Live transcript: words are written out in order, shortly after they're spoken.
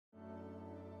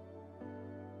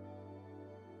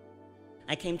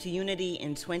I came to Unity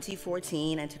in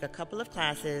 2014 and took a couple of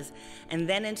classes, and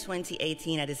then in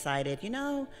 2018 I decided,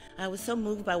 I was so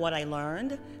moved by what I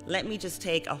learned, let me just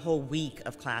take a whole week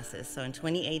of classes. So in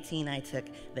 2018 I took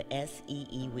the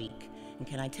S.E.E. week, and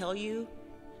can I tell you,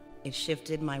 it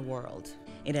shifted my world.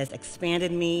 It has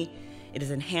expanded me, it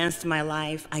has enhanced my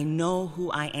life. I know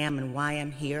who I am and why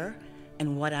I'm here,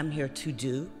 and what I'm here to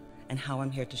do, and how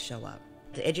I'm here to show up.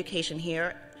 The education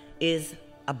here is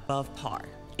above par.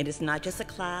 It is not just a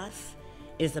class,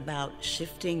 it is about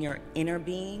shifting your inner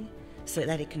being so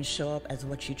that it can show up as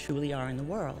what you truly are in the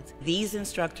world. These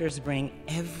instructors bring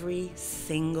every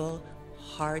single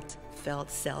heartfelt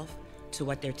self to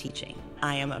what they're teaching.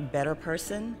 I am a better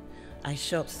person. I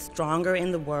show up stronger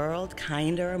in the world,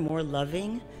 kinder, more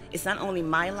loving. It's not only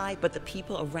my life, but the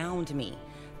people around me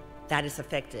that is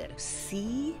affected.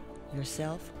 See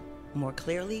yourself more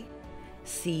clearly,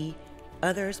 see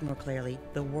others more clearly,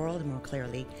 the world more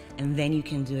clearly, and then you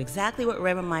can do exactly what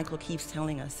Reverend Michael keeps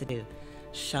telling us to do.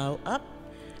 Show up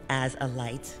as a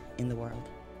light in the world.